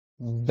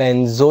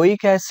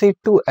Benzoic acid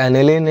to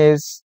aniline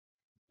is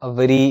a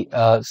very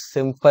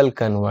simple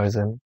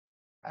conversion.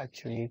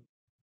 Actually,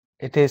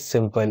 it is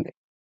simple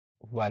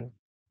one.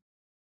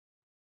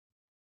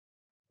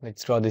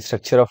 Let's draw the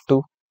structure of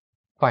two.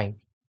 Fine.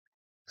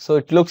 So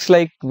it looks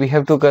like we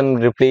have to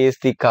replace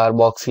the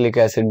carboxylic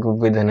acid group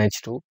with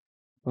NH2,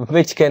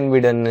 which can be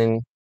done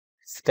in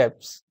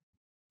steps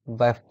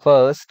by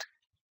first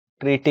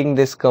treating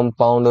this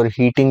compound or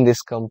heating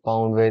this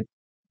compound with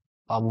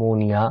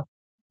ammonia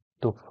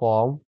to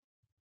form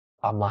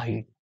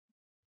amide,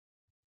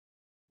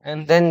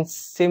 and then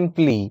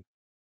simply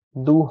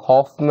do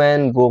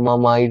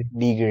Hofmann-Bromamide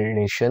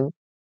degradation,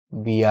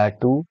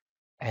 Br2,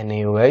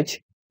 NaOH,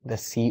 the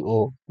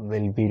CO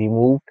will be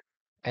removed,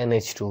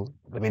 NH2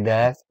 will be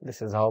there.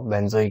 This is how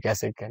benzoic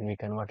acid can be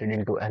converted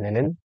into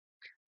aniline,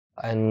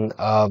 and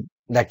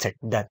that's it,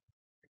 done.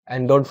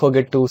 And don't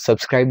forget to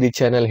subscribe the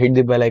channel, hit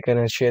the bell icon,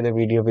 and share the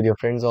video with your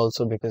friends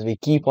also, because we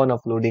keep on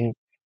uploading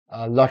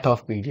a lot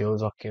of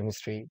videos of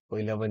chemistry for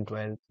 11,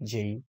 12,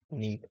 JEE,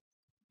 NEET.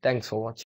 Thanks for watching.